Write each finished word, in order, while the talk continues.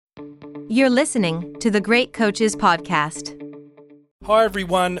You're listening to the Great Coaches Podcast. Hi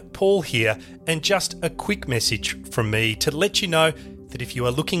everyone, Paul here, and just a quick message from me to let you know that if you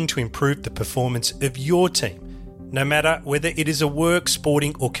are looking to improve the performance of your team, no matter whether it is a work,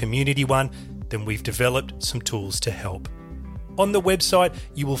 sporting or community one, then we've developed some tools to help. On the website,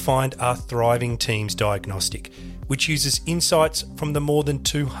 you will find our Thriving Teams Diagnostic, which uses insights from the more than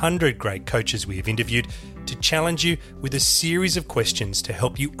 200 great coaches we have interviewed to challenge you with a series of questions to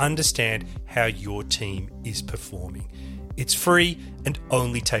help you understand how your team is performing. It's free and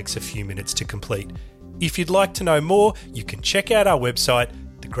only takes a few minutes to complete. If you'd like to know more, you can check out our website,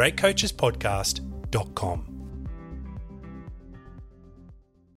 thegreatcoachespodcast.com.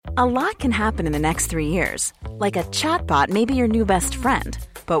 A lot can happen in the next 3 years. Like a chatbot may be your new best friend.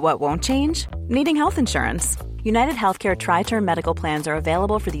 But what won't change? Needing health insurance. United Healthcare Tri-Term Medical Plans are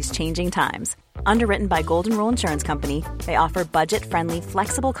available for these changing times. Underwritten by Golden Rule Insurance Company, they offer budget-friendly,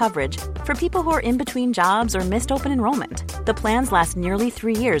 flexible coverage for people who are in between jobs or missed open enrollment. The plans last nearly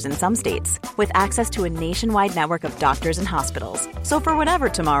 3 years in some states, with access to a nationwide network of doctors and hospitals. So for whatever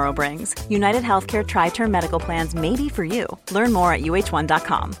tomorrow brings, United Healthcare Tri-Term Medical Plans may be for you. Learn more at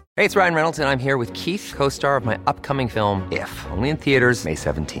uh1.com. Hey, it's Ryan Reynolds, and I'm here with Keith, co-star of my upcoming film, If, only in theaters May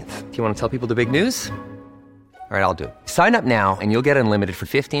 17th. Do you want to tell people the big news? All right, I'll do it. Sign up now and you'll get unlimited for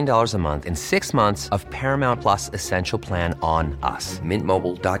 $15 a month and 6 months of Paramount Plus Essential Plan on us.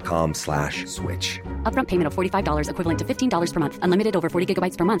 MintMobile.com/switch. Upfront payment of $45 equivalent to $15 per month. Unlimited over 40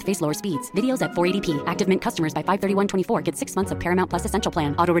 gigabytes per month. Face lower speeds. Videos at 480p. Active Mint customers by 531.24 get 6 months of Paramount Plus Essential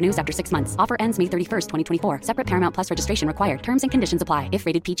Plan. Auto renews after 6 months. Offer ends May 31st, 2024. Separate Paramount Plus registration required. Terms and conditions apply if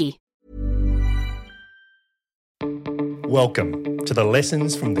rated PG. Welcome to the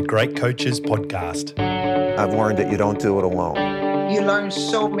Lessons from the Great Coaches Podcast. I've learned that you don't do it alone. You learn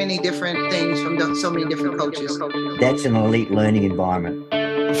so many different things from so many different coaches. That's an elite learning environment.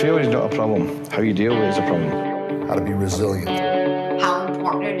 Failure is not a problem. How you deal with it is a problem. How to be resilient. How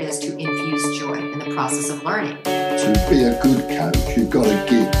important it is to infuse joy in the process of learning. To be a good coach, you've got to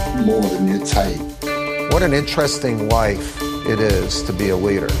give more than you take. What an interesting life it is to be a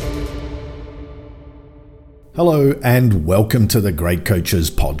leader. Hello and welcome to the Great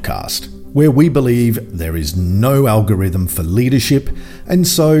Coaches Podcast, where we believe there is no algorithm for leadership, and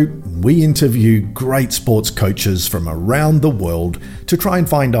so we interview great sports coaches from around the world to try and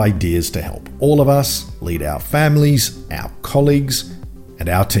find ideas to help all of us lead our families, our colleagues, and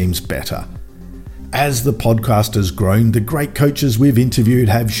our teams better. As the podcast has grown, the great coaches we've interviewed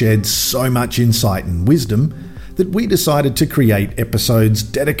have shared so much insight and wisdom that we decided to create episodes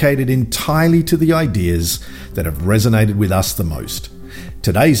dedicated entirely to the ideas that have resonated with us the most.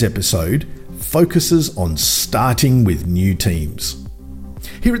 Today's episode focuses on starting with new teams.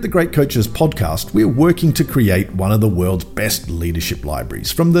 Here at the Great Coaches Podcast, we're working to create one of the world's best leadership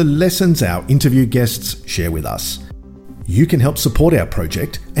libraries from the lessons our interview guests share with us. You can help support our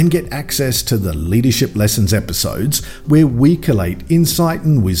project and get access to the Leadership Lessons episodes where we collate insight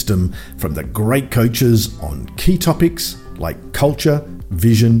and wisdom from the great coaches on key topics like culture,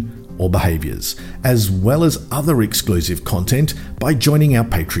 vision, or behaviours, as well as other exclusive content by joining our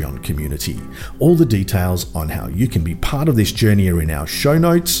Patreon community. All the details on how you can be part of this journey are in our show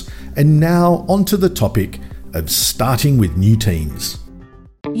notes. And now onto the topic of starting with new teams.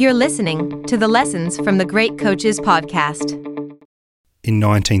 You're listening to the Lessons from the Great Coaches Podcast. In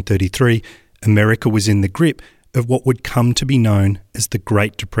 1933, America was in the grip of what would come to be known as the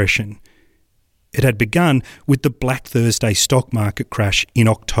Great Depression. It had begun with the Black Thursday stock market crash in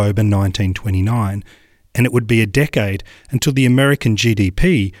October 1929, and it would be a decade until the American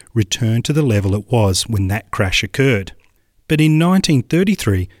GDP returned to the level it was when that crash occurred. But in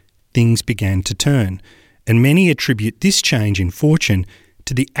 1933, things began to turn, and many attribute this change in fortune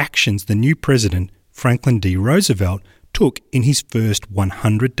to the actions the new president, Franklin D. Roosevelt, took in his first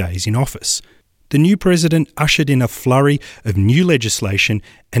 100 days in office. The new president ushered in a flurry of new legislation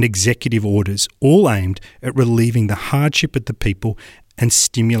and executive orders, all aimed at relieving the hardship of the people and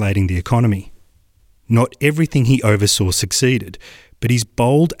stimulating the economy. Not everything he oversaw succeeded, but his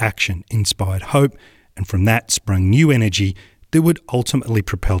bold action inspired hope, and from that sprung new energy that would ultimately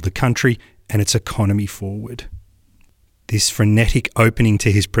propel the country and its economy forward. This frenetic opening to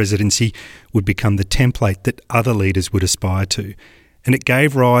his presidency would become the template that other leaders would aspire to, and it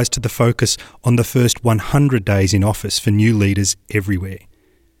gave rise to the focus on the first 100 days in office for new leaders everywhere.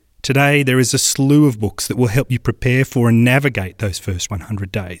 Today, there is a slew of books that will help you prepare for and navigate those first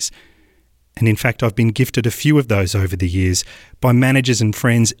 100 days. And in fact, I've been gifted a few of those over the years by managers and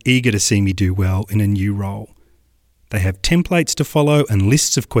friends eager to see me do well in a new role. They have templates to follow and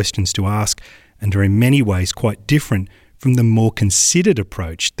lists of questions to ask, and are in many ways quite different from the more considered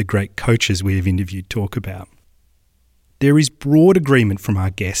approach the great coaches we have interviewed talk about. There is broad agreement from our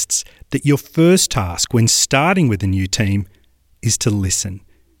guests that your first task when starting with a new team is to listen.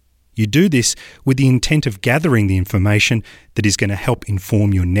 You do this with the intent of gathering the information that is going to help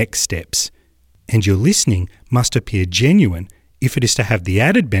inform your next steps. And your listening must appear genuine if it is to have the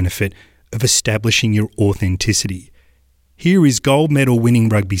added benefit of establishing your authenticity. Here is gold medal winning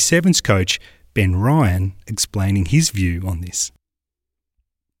rugby sevens coach Ben Ryan explaining his view on this.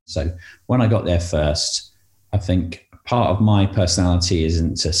 So when I got there first, I think part of my personality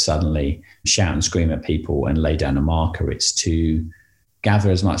isn't to suddenly shout and scream at people and lay down a marker. It's to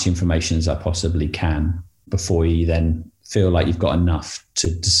gather as much information as I possibly can before you then feel like you've got enough to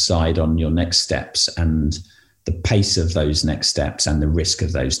decide on your next steps and the pace of those next steps and the risk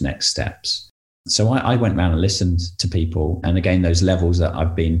of those next steps. So I went around and listened to people. And again, those levels that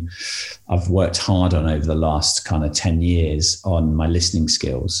I've worked hard on over the last kind of 10 years on my listening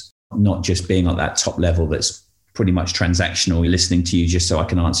skills, not just being at that top level that's pretty much transactional, listening to you just so I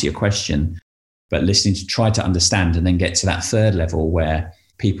can answer your question, but listening to try to understand and then get to that third level where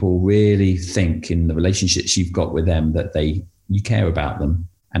people really think in the relationships you've got with them that you care about them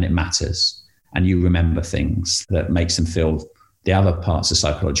and it matters and you remember things that makes them feel the other parts of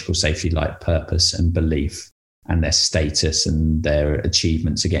psychological safety like purpose and belief and their status and their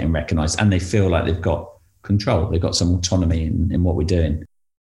achievements are getting recognized and they feel like they've got control, they've got some autonomy in what we're doing.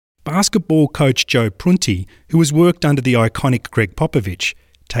 Basketball coach Joe Prunty, who has worked under the iconic Greg Popovich,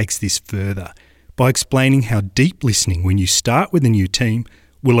 takes this further by explaining how deep listening when you start with a new team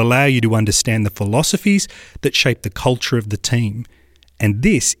will allow you to understand the philosophies that shape the culture of the team. And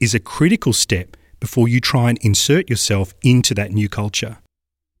this is a critical step before you try and insert yourself into that new culture.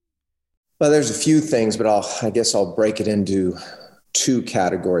 Well, there's a few things, but I guess I'll break it into two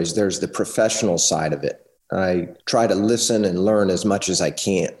categories. There's the professional side of it. I try to listen and learn as much as I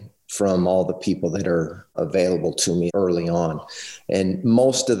can from all the people that are available to me early on. And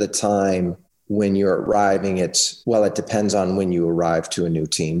most of the time when you're arriving, it depends on when you arrive to a new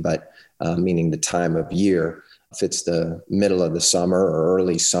team, but meaning the time of year. If it's the middle of the summer or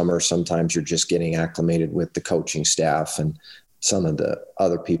early summer, sometimes you're just getting acclimated with the coaching staff and some of the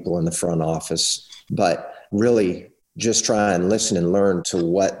other people in the front office. But really just try and listen and learn to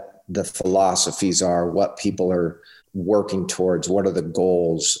what the philosophies are, what people are working towards, what are the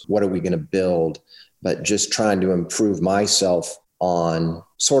goals, what are we going to build, but just trying to improve myself on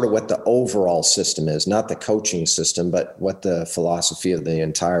sort of what the overall system is, not the coaching system, but what the philosophy of the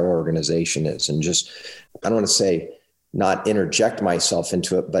entire organization is. And just, I don't want to say not interject myself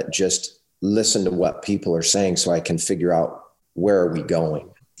into it, but just listen to what people are saying so I can figure out where are we going,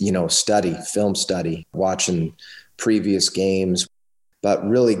 film study, watching previous games, but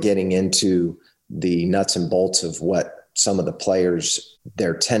really getting into the nuts and bolts of what some of the players,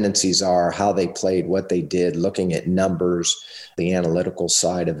 their tendencies are, how they played, what they did, looking at numbers, the analytical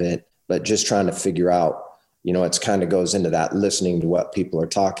side of it, but just trying to figure out, it kind of goes into that listening to what people are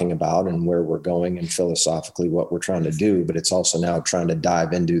talking about and where we're going and philosophically what we're trying to do. But it's also now trying to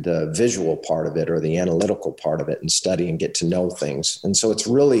dive into the visual part of it or the analytical part of it and study and get to know things. And so it's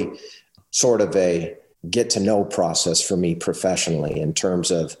really sort of a get to know process for me professionally in terms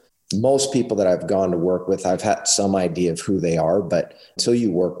of most people that I've gone to work with, I've had some idea of who they are, but until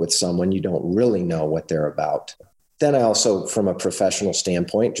you work with someone, you don't really know what they're about. Then I also, from a professional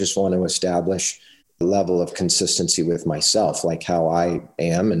standpoint, just want to establish a level of consistency with myself, like how I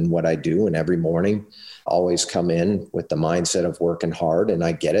am and what I do. And every morning, always come in with the mindset of working hard. And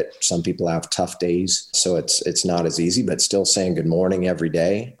I get it. Some people have tough days, so it's not as easy, but still saying good morning every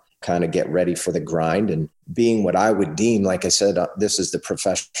day, kind of get ready for the grind and being what I would deem, like I said, this is the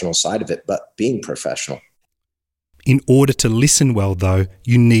professional side of it, but being professional. In order to listen well, though,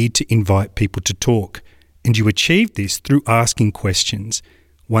 you need to invite people to talk. And you achieve this through asking questions.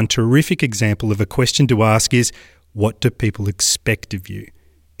 One terrific example of a question to ask is, what do people expect of you?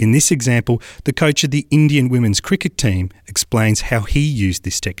 In this example, the coach of the Indian women's cricket team explains how he used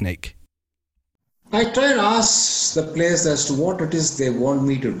this technique. I try and ask the players as to what it is they want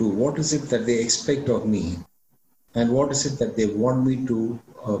me to do. What is it that they expect of me? And what is it that they want me to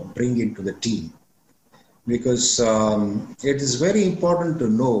bring into the team? Because it is very important to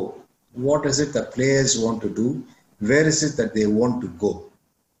know what is it that players want to do, where is it that they want to go.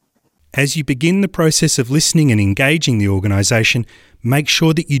 As you begin the process of listening and engaging the organisation, make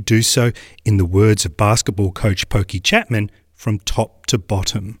sure that you do so, in the words of basketball coach Pokey Chapman, from top to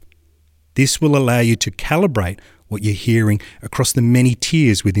bottom. This will allow you to calibrate what you're hearing across the many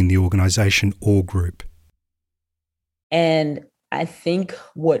tiers within the organisation or group. And I think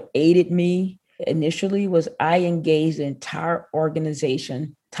what aided me initially was I engaged the entire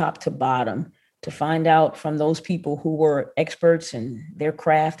organization, top to bottom, to find out from those people who were experts in their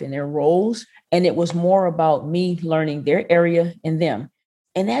craft and their roles. And it was more about me learning their area and them.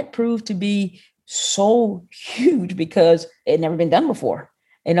 And that proved to be so huge because it had never been done before.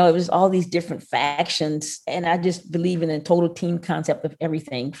 It was all these different factions. And I just believe in a total team concept of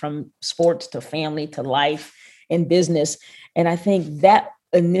everything from sports to family to life and business. And I think that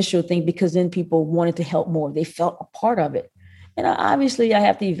initial thing, because then people wanted to help more, they felt a part of it. And obviously I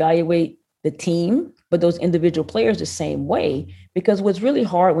have to evaluate the team, but those individual players the same way, because what's really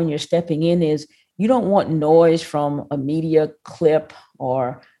hard when you're stepping in is you don't want noise from a media clip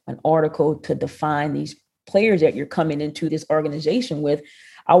or an article to define these players that you're coming into this organization with.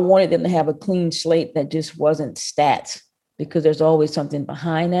 I wanted them to have a clean slate that just wasn't stats, because there's always something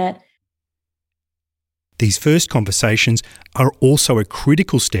behind that. These first conversations are also a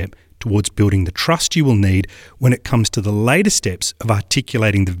critical step towards building the trust you will need when it comes to the later steps of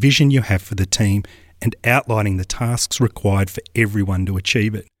articulating the vision you have for the team and outlining the tasks required for everyone to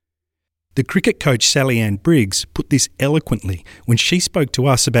achieve it. The cricket coach Sally Ann Briggs put this eloquently when she spoke to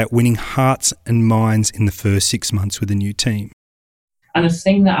us about winning hearts and minds in the first 6 months with a new team. And the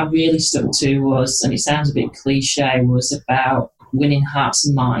thing that I really stuck to was, and it sounds a bit cliche, was about winning hearts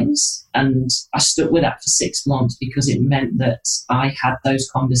and minds. And I stuck with that for 6 months because it meant that I had those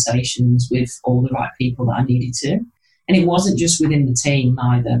conversations with all the right people that I needed to. And it wasn't just within the team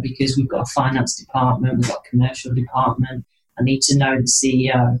either, because we've got a finance department, we've got a commercial department. I need to know the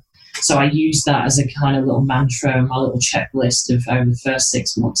CEO. So I used that as a kind of little mantra, my little checklist of over the first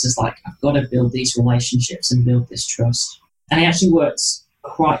 6 months is like, I've got to build these relationships and build this trust. And I actually worked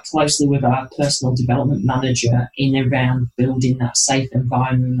quite closely with our personal development manager in around building that safe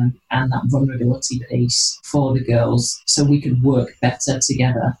environment and that vulnerability piece for the girls so we could work better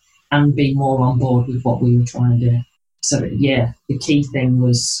together and be more on board with what we were trying to do. So yeah, the key thing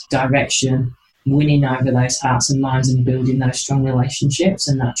was direction, winning over those hearts and minds and building those strong relationships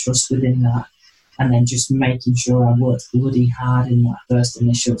and that trust within that. And then just making sure I worked bloody hard in that first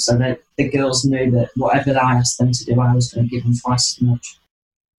initial so that the girls knew that whatever I asked them to do, I was going to give them twice as much.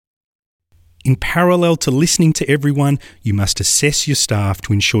 In parallel to listening to everyone, you must assess your staff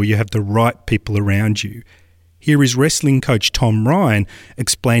to ensure you have the right people around you. Here is wrestling coach Tom Ryan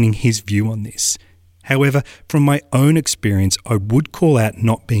explaining his view on this. However, from my own experience, I would call out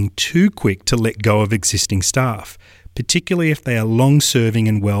not being too quick to let go of existing staff, particularly if they are long-serving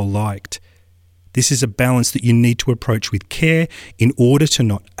and well-liked. This is a balance that you need to approach with care in order to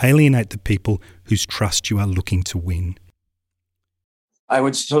not alienate the people whose trust you are looking to win.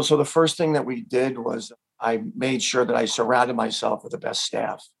 So the first thing that we did was I made sure that I surrounded myself with the best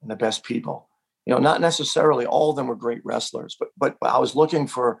staff and the best people. Not necessarily all of them were great wrestlers, but I was looking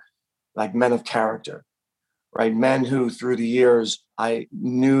for like men of character, right? Men who through the years, I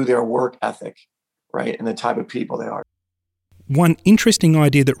knew their work ethic, right? And the type of people they are. One interesting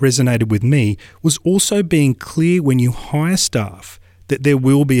idea that resonated with me was also being clear when you hire staff that there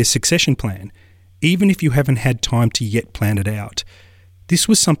will be a succession plan, even if you haven't had time to yet plan it out. This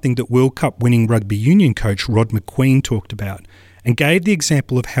was something that World Cup winning rugby union coach Rod McQueen talked about and gave the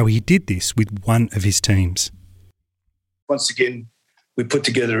example of how he did this with one of his teams. Once again, we put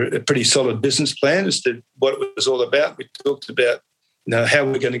together a pretty solid business plan as to what it was all about. We talked about how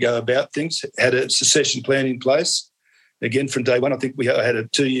we're going to go about things, had a succession plan in place. Again, from day one, I think I had a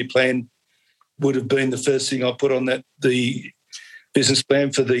 2-year plan, would have been the first thing I put on the business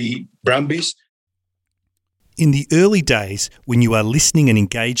plan for the Brumbies. In the early days, when you are listening and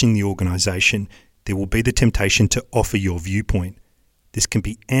engaging the organisation, there will be the temptation to offer your viewpoint. This can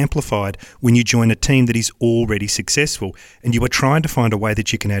be amplified when you join a team that is already successful and you are trying to find a way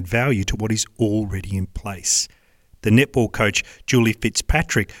that you can add value to what is already in place. The netball coach, Julie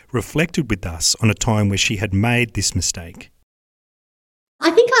Fitzpatrick, reflected with us on a time where she had made this mistake. I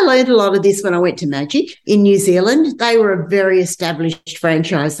think I learned a lot of this when I went to Magic in New Zealand. They were a very established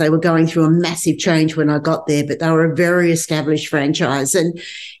franchise. They were going through a massive change when I got there, but they were a very established franchise. And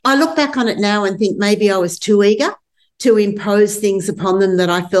I look back on it now and think maybe I was too eager to impose things upon them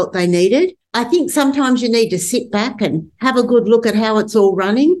that I felt they needed. I think sometimes you need to sit back and have a good look at how it's all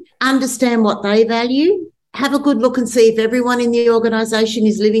running, understand what they value, have a good look and see if everyone in the organisation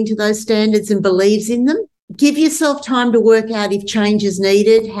is living to those standards and believes in them. Give yourself time to work out if change is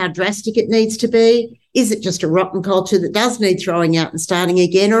needed, how drastic it needs to be. Is it just a rotten culture that does need throwing out and starting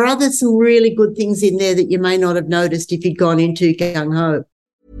again? Or are there some really good things in there that you may not have noticed if you'd gone into gung-ho?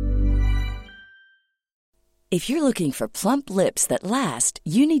 If you're looking for plump lips that last,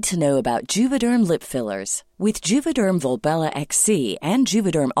 you need to know about Juvederm lip fillers. With Juvederm Volbella XC and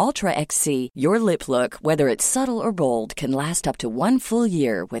Juvederm Ultra XC, your lip look, whether it's subtle or bold, can last up to 1 full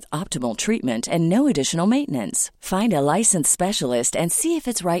year with optimal treatment and no additional maintenance. Find a licensed specialist and see if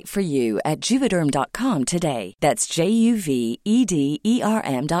it's right for you at Juvederm.com today. That's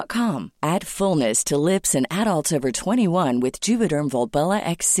JUVEDERM.com. Add fullness to lips in adults over 21 with Juvederm Volbella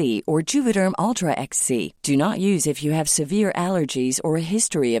XC or Juvederm Ultra XC. Do not use if you have severe allergies or a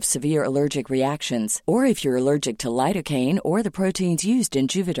history of severe allergic reactions, or if you're allergic to lidocaine or the proteins used in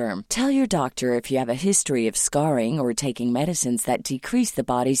Juvederm. Tell your doctor if you have a history of scarring or taking medicines that decrease the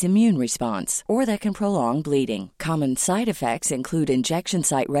body's immune response or that can prolong bleeding. Common side effects include injection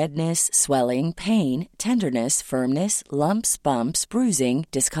site redness, swelling, pain, tenderness, firmness, lumps, bumps, bruising,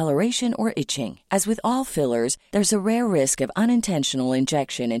 discoloration, or itching. As with all fillers, there's a rare risk of unintentional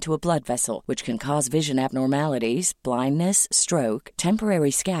injection into a blood vessel, which can cause vision abnormalities, blindness, stroke,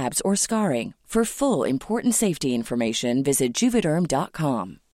 temporary scabs, or scarring. For full, important safety information, visit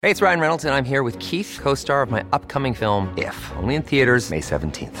Juvederm.com. Hey, it's Ryan Reynolds, and I'm here with Keith, co-star of my upcoming film, If, only in theaters May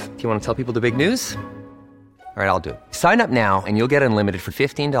 17th. Do you want to tell people the big news? All right, I'll do it. Sign up now and you'll get unlimited for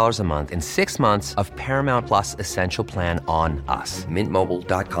 $15 a month and 6 months of Paramount Plus Essential Plan on us.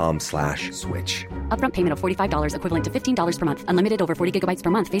 MintMobile.com/switch. Upfront payment of $45 equivalent to $15 per month. Unlimited over 40 gigabytes per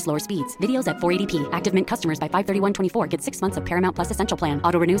month. Face lower speeds. Videos at 480p. Active Mint customers by 531.24 get 6 months of Paramount Plus Essential Plan.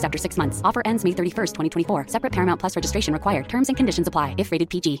 Auto renews after 6 months. Offer ends May 31st, 2024. Separate Paramount Plus registration required. Terms and conditions apply if rated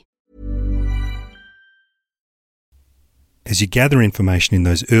PG. As you gather information in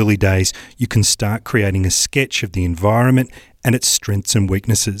those early days, you can start creating a sketch of the environment and its strengths and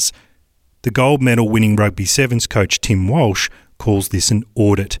weaknesses. The gold medal winning Rugby Sevens coach Tim Walsh calls this an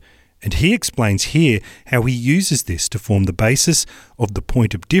audit, and he explains here how he uses this to form the basis of the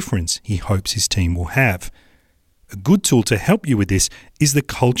point of difference he hopes his team will have. A good tool to help you with this is the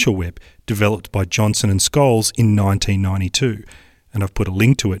Culture Web, developed by Johnson and Scholes in 1992, and I've put a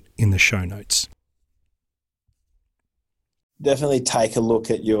link to it in the show notes. Definitely take a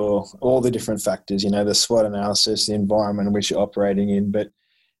look at all the different factors, the SWOT analysis, the environment in which you're operating in, but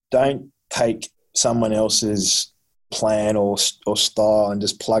don't take someone else's plan or style and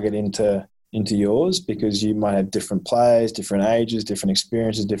just plug it into yours, because you might have different players, different ages, different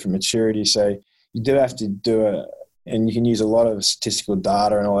experiences, different maturity. So you do have to do it, and you can use a lot of statistical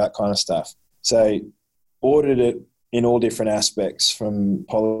data and all that kind of stuff. So audit it in all different aspects, from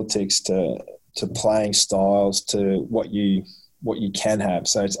politics to playing styles to what you can have.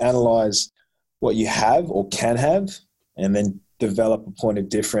 So it's analyze what you have or can have, and then develop a point of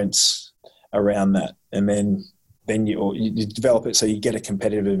difference around that. And then you develop it so you get a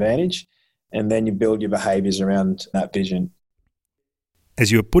competitive advantage, and then you build your behaviours around that vision. As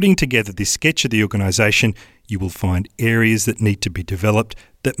you are putting together this sketch of the organisation, you will find areas that need to be developed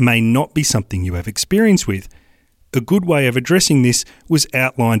that may not be something you have experience with. A good way of addressing this was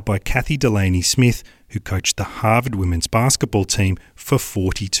outlined by Kathy Delaney Smith, who coached the Harvard women's basketball team for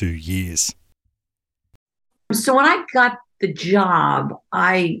 42 years. So when I got the job,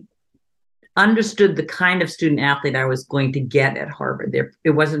 I understood the kind of student athlete I was going to get at Harvard.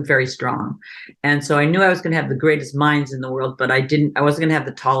 It wasn't very strong. And so I knew I was going to have the greatest minds in the world, but I wasn't going to have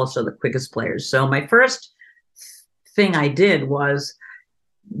the tallest or the quickest players. So my first thing I did was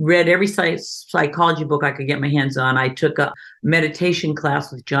read every psychology book I could get my hands on. I took a meditation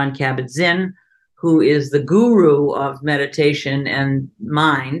class with Jon Kabat-Zinn, who is the guru of meditation and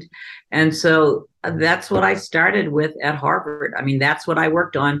mind. And so that's what I started with at Harvard. I mean, that's what I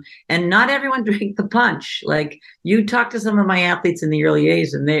worked on. And not everyone drank the punch. Like, you talk to some of my athletes in the early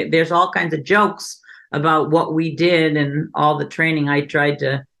days, and there's all kinds of jokes about what we did and all the training I tried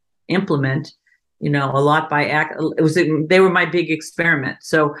to implement. A lot by act. They were my big experiment.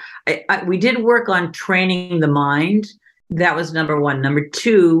 So we did work on training the mind. That was number one. Number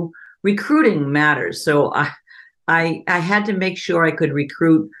two, recruiting matters. So I had to make sure I could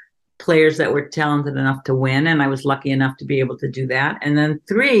recruit players that were talented enough to win, and I was lucky enough to be able to do that. And then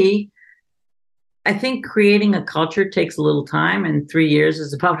three, I think creating a culture takes a little time, and 3 years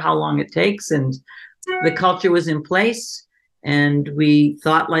is about how long it takes. And the culture was in place, and we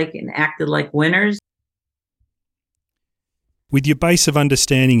thought like and acted like winners. With your base of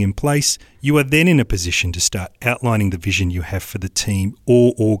understanding in place, you are then in a position to start outlining the vision you have for the team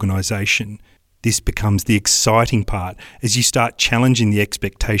or organisation. This becomes the exciting part as you start challenging the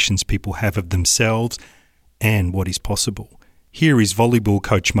expectations people have of themselves and what is possible. Here is volleyball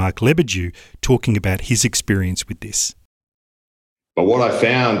coach Mark Lebedew talking about his experience with this. But what I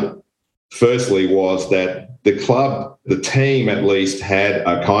found firstly was that the club, the team at least, had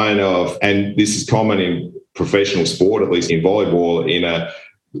a kind of, and this is common in professional sport, at least in volleyball, in a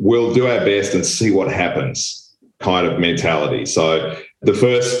we'll do our best and see what happens kind of mentality. So the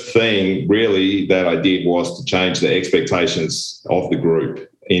first thing really that I did was to change the expectations of the group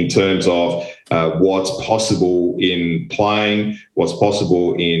in terms of what's possible in playing, what's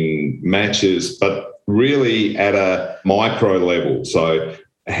possible in matches, but really at a micro level. So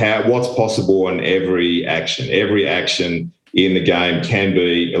what's possible in every action. Every action in the game can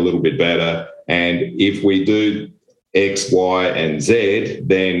be a little bit better. And if we do X, Y, and Z,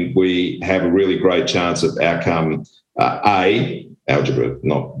 then we have a really great chance of outcome A, algebra,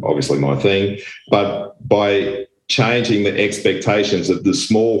 not obviously my thing, but by changing the expectations of the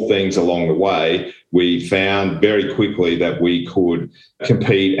small things along the way, we found very quickly that we could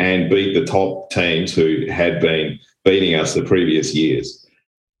compete and beat the top teams who had been beating us the previous years.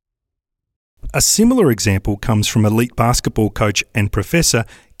 A similar example comes from elite basketball coach and professor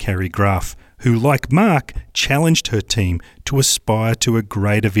Carrie Graf, who, like Mark, challenged her team to aspire to a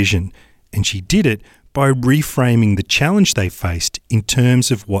greater vision, and she did it by reframing the challenge they faced in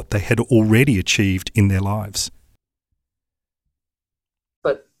terms of what they had already achieved in their lives.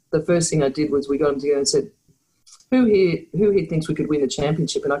 But the first thing I did was we got them together and said, who here thinks we could win the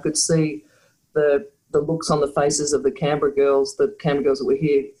championship? And I could see the looks on the faces of the Canberra girls that were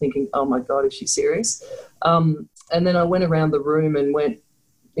here thinking, oh my God, is she serious? And then I went around the room and went,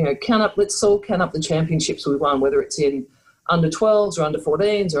 let's all count up the championships we won, whether it's in under 12s or under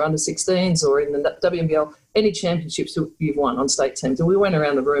 14s or under 16s or in the WNBL, any championships you've won on state teams. And we went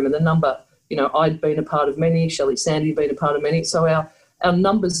around the room and the number, I'd been a part of many, Shelley Sandy had been a part of many. So our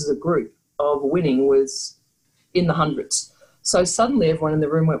numbers as a group of winning was in the hundreds. So suddenly everyone in the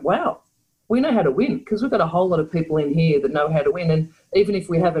room went, wow, we know how to win, because we've got a whole lot of people in here that know how to win. And even if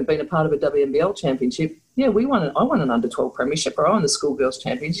we haven't been a part of a WNBL championship, I won an under 12 premiership, or I won the schoolgirls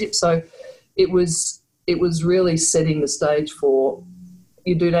championship. So it was really setting the stage for,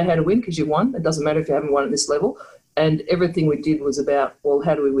 you do know how to win because you won. It doesn't matter if you haven't won at this level. And everything we did was about, well,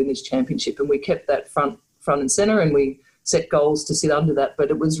 how do we win this championship? And we kept that front and centre, and we set goals to sit under that. But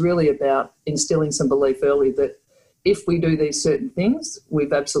it was really about instilling some belief early that if we do these certain things,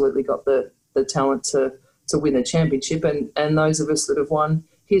 we've absolutely got the talent to win a championship. And those of us that have won,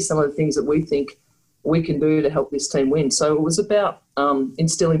 here's some of the things that we think we can do to help this team win. So it was about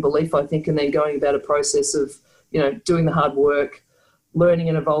instilling belief, I think, and then going about a process of, doing the hard work, learning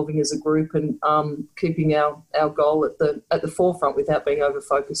and evolving as a group, and keeping our goal at the forefront without being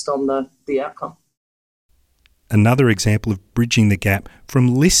over-focused on the outcome. Another example of bridging the gap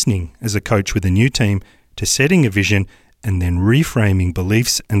from listening as a coach with a new team to setting a vision and then reframing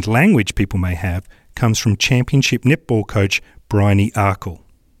beliefs and language people may have comes from championship netball coach Bryony Arkle.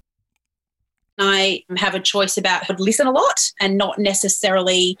 I have a choice about how to listen a lot and not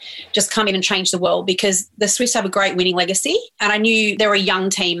necessarily just come in and change the world, because the Swifts have a great winning legacy, and I knew they were a young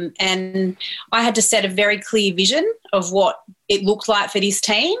team, and I had to set a very clear vision of what it looked like for this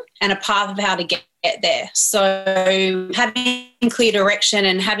team and a path of how to get there. So having clear direction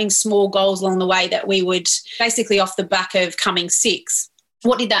and having small goals along the way that we would basically off the back of coming six.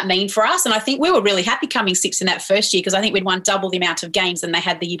 What did that mean for us? And I think we were really happy coming sixth in that first year, because I think we'd won double the amount of games than they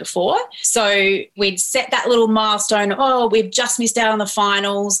had the year before. So we'd set that little milestone, we've just missed out on the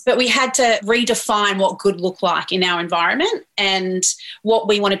finals, but we had to redefine what good looked like in our environment and what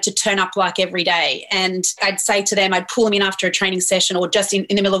we wanted to turn up like every day. And I'd say to them, I'd pull them in after a training session or just in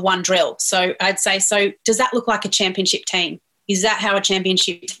the middle of one drill. So I'd say, so does that look like a championship team? Is that how a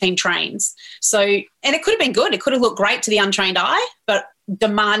championship team trains? So, and it could have been good. It could have looked great to the untrained eye, but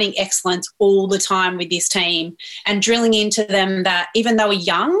demanding excellence all the time with this team and drilling into them that even though we're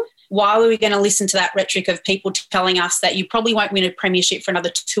young, why were we going to listen to that rhetoric of people telling us that you probably won't win a premiership for another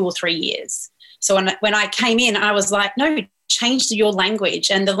 2 or 3 years? So when I came in, I was like, no, change your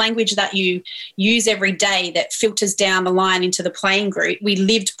language, and the language that you use every day that filters down the line into the playing group. We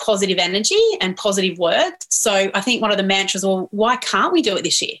lived positive energy and positive words. So I think one of the mantras, well, why can't we do it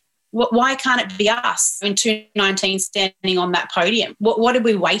this year? Why can't it be us in 2019 standing on that podium? What are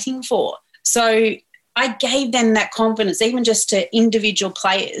we waiting for? So I gave them that confidence, even just to individual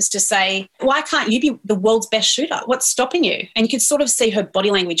players, to say, why can't you be the world's best shooter? What's stopping you? And you could sort of see her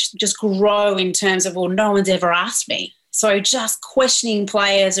body language just grow in terms of, well, no one's ever asked me. So just questioning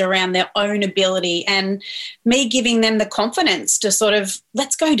players around their own ability and me giving them the confidence to sort of,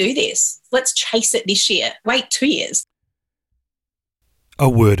 let's go do this. Let's chase it this year. Wait 2 years. A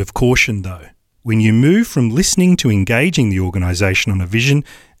word of caution though. When you move from listening to engaging the organisation on a vision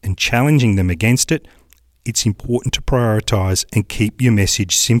and challenging them against it, it's important to prioritise and keep your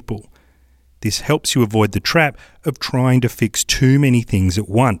message simple. This helps you avoid the trap of trying to fix too many things at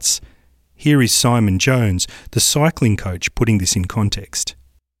once. Here is Simon Jones, the cycling coach, putting this in context.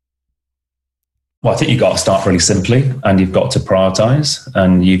 Well, I think you've got to start really simply, and you've got to prioritise,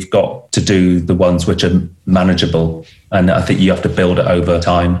 and you've got to do the ones which are manageable. And I think you have to build it over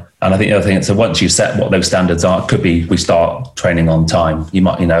time. And I think the other thing is, so once you set what those standards are, it could be we start training on time. You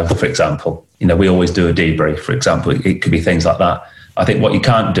might, for example, we always do a debrief, for example. It could be things like that. I think what you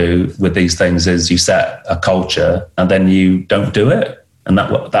can't do with these things is you set a culture and then you don't do it. And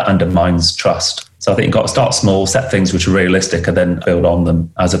that undermines trust. So I think you've got to start small, set things which are realistic, and then build on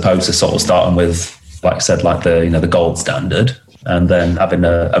them, as opposed to sort of starting with, like I said, like the gold standard, and then having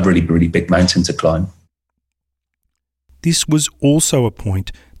a really, really big mountain to climb. This was also a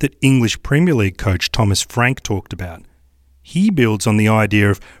point that English Premier League coach Thomas Frank talked about. He builds on the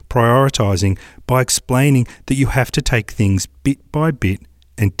idea of prioritising by explaining that you have to take things bit by bit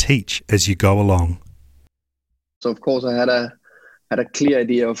and teach as you go along. So of course I had a clear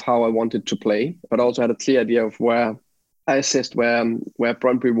idea of how I wanted to play, but also had a clear idea of where I assessed where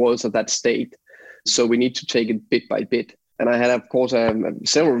Brøndby was at that state. So we need to take it bit by bit. And I had, of course,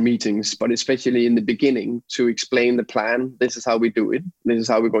 several meetings, but especially in the beginning, to explain the plan. This is how we do it. This is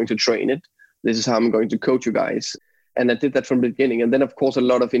how we're going to train it. This is how I'm going to coach you guys. And I did that from the beginning. And then, of course, a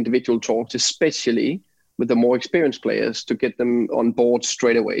lot of individual talks, especially with the more experienced players, to get them on board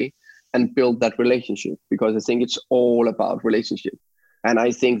straight away and build that relationship, because I think it's all about relationship. And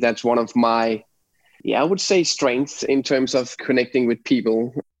I think that's one of my, I would say, strengths in terms of connecting with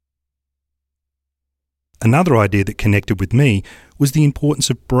people. Another idea that connected with me was the importance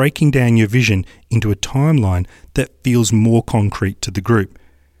of breaking down your vision into a timeline that feels more concrete to the group.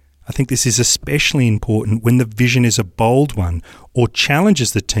 I think this is especially important when the vision is a bold one or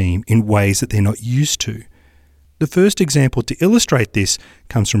challenges the team in ways that they're not used to. The first example to illustrate this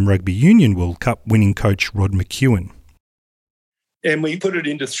comes from Rugby Union World Cup winning coach Rod McEwen. And we put it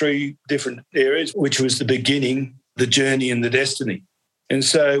into 3 different areas, which was the beginning, the journey, and the destiny. And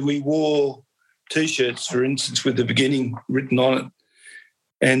so we wore T-shirts, for instance, with the beginning written on it.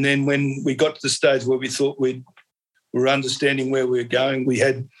 And then when we got to the stage where we thought we were understanding where we were going, we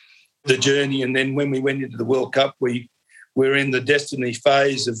had the journey. And then when we went into the World Cup, we were in the destiny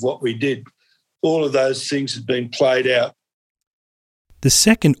phase of what we did. All of those things have been played out. The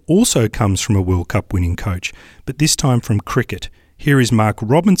second also comes from a World Cup winning coach, but this time from cricket. Here is Mark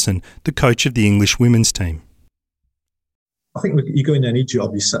Robinson, the coach of the English women's team. I think you go in any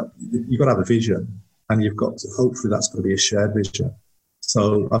job, you've got to have a vision, and you've got to, hopefully that's going to be a shared vision.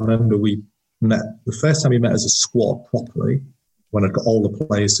 So I remember we met, the first time we met as a squad properly, when I got all the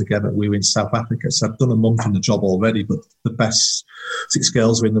players together, we were in South Africa. So I've done a month in the job already, but the best 6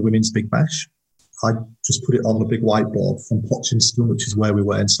 girls were in the Women's Big Bash. I just put it on the big whiteboard from Potchefstroom, which is where we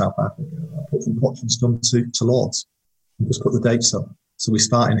were in South Africa. I put from Potchefstroom to Lords and just put the dates up. So we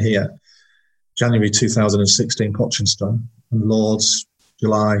start in here, January 2016, Potchefstroom, and Lords,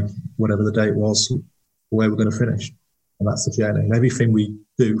 July, whatever the date was, where we're going to finish. And that's the journey. And everything we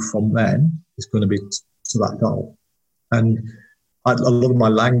do from then is going to be to that goal. And a lot of my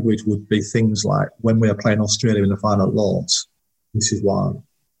language would be things like, when we are playing Australia in the final at Lords, this is why.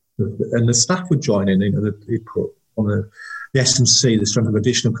 And the staff would join in. He'd put on the SMC, the strength and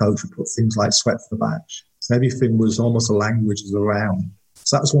conditioning coach, would put things like sweat for the batch. So everything was almost a language around.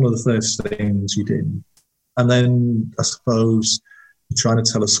 So that was one of the first things you did. And then I suppose you're trying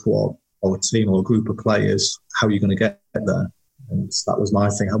to tell a squad or a team or a group of players how you're going to get there. And that was my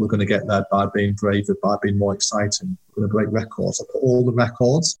thing, how we're going to get there, by being braver, by being more exciting. We're going to break records. I put all the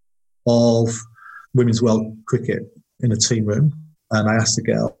records of Women's World Cricket in a team room. And I asked the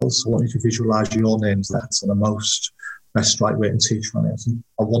girls, I want you to visualise your names there. So the most best strike rate and teacher on it.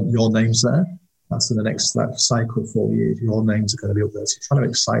 I want your names there. That's in the next cycle of 4 years. Your names are going to be up there. So you're trying to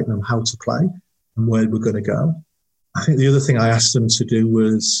excite them how to play and where we're going to go. I think the other thing I asked them to do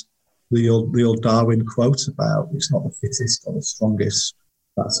was the old Darwin quote about it's not the fittest or the strongest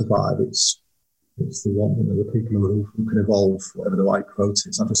that survive. It's the one, the people who can evolve, whatever the right quote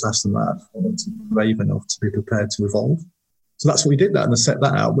is. I just asked them that. I want them to be brave enough to be prepared to evolve. So that's what we did, that, and I set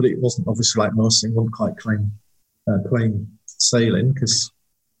that out. But it wasn't obviously like most things, wasn't quite plain sailing, because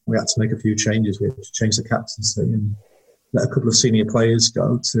we had to make a few changes. We had to change the captaincy and let a couple of senior players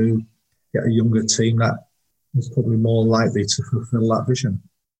go to get a younger team that was probably more likely to fulfil that vision.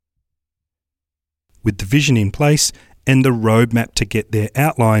 With the vision in place and the roadmap to get there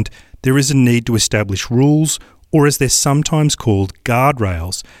outlined, there is a need to establish rules, or as they're sometimes called,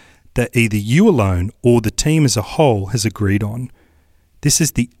 guardrails, that either you alone or the team as a whole has agreed on. This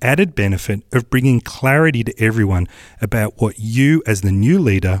is the added benefit of bringing clarity to everyone about what you as the new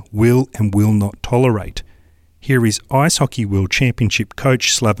leader will and will not tolerate. Here is Ice Hockey World Championship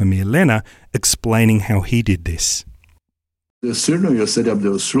coach Slavomir Lena explaining how he did this. The sooner you set up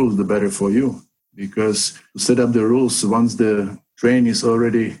those rules, the better for you. because to set up the rules once the train is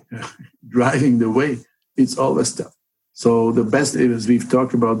already driving the way, it's always tough. So the best is we've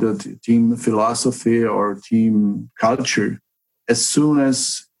talked about the team philosophy or team culture. As soon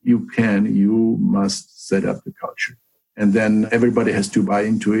as you can, you must set up the culture. And then everybody has to buy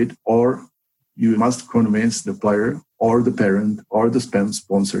into it, or you must convince the player or the parent or the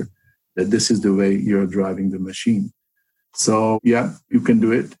sponsor that this is the way you're driving the machine. So yeah, you can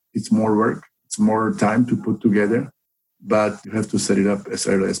do it. It's more work. It's more time to put together, but you have to set it up as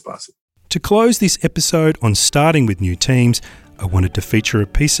early as possible. To close this episode on starting with new teams, I wanted to feature a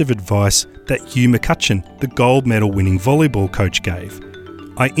piece of advice that Hugh McCutcheon, the gold medal winning volleyball coach, gave.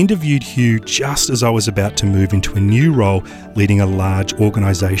 I interviewed Hugh just as I was about to move into a new role leading a large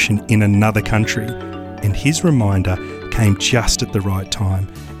organisation in another country, and his reminder came just at the right time,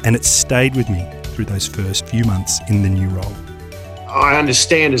 and it stayed with me through those first few months in the new role. I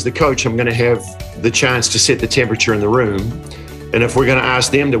understand as the coach I'm going to have the chance to set the temperature in the room, and if we're going to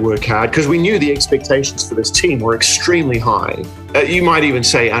ask them to work hard, because we knew the expectations for this team were extremely high. You might even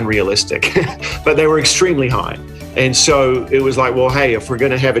say unrealistic, but they were extremely high. And so it was like, well, hey, if we're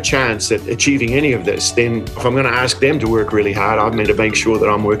going to have a chance at achieving any of this, then if I'm going to ask them to work really hard, I'm going to make sure that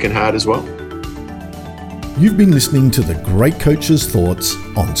I'm working hard as well. You've been listening to the Great Coach's thoughts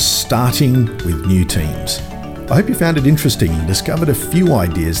on starting with new teams. I hope you found it interesting and discovered a few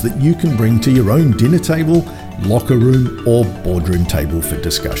ideas that you can bring to your own dinner table, locker room, or boardroom table for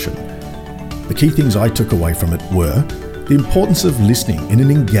discussion. The key things I took away from it were the importance of listening in an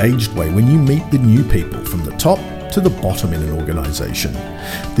engaged way when you meet the new people from the top to the bottom in an organisation.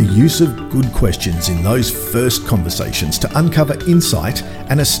 The use of good questions in those first conversations to uncover insight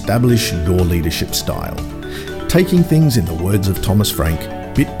and establish your leadership style. Taking things, in the words of Thomas Frank,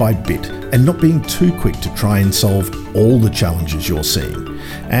 bit by bit, and not being too quick to try and solve all the challenges you're seeing.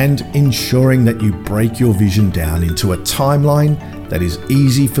 And ensuring that you break your vision down into a timeline that is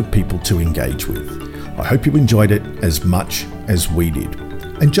easy for people to engage with. I hope you enjoyed it as much as we did.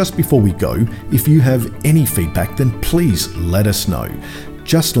 And just before we go, if you have any feedback, then please let us know.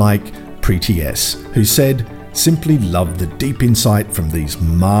 Just like Preeti S, who said, "Simply love the deep insight from these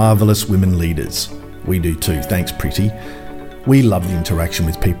marvellous women leaders." We do too. Thanks, Preeti. We love the interaction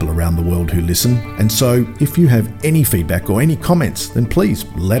with people around the world who listen. And so if you have any feedback or any comments, then please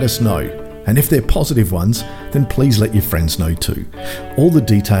let us know. And if they're positive ones, then please let your friends know too. All the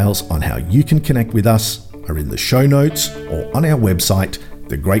details on how you can connect with us are in the show notes or on our website,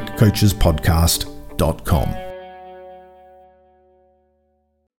 thegreatcoachespodcast.com.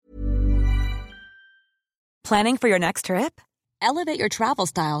 Planning for your next trip? Elevate your travel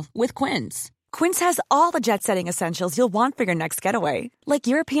style with Quince. Quince has all the jet-setting essentials you'll want for your next getaway, like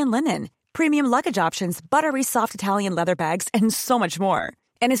European linen, premium luggage options, buttery soft Italian leather bags, and so much more.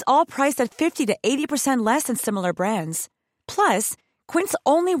 And is all priced at 50 to 80% less than similar brands. Plus, Quince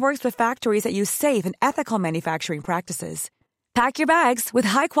only works with factories that use safe and ethical manufacturing practices. Pack your bags with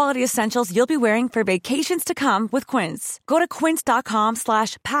high-quality essentials you'll be wearing for vacations to come with Quince. Go to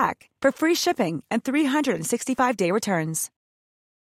quince.com/pack for free shipping and 365-day returns.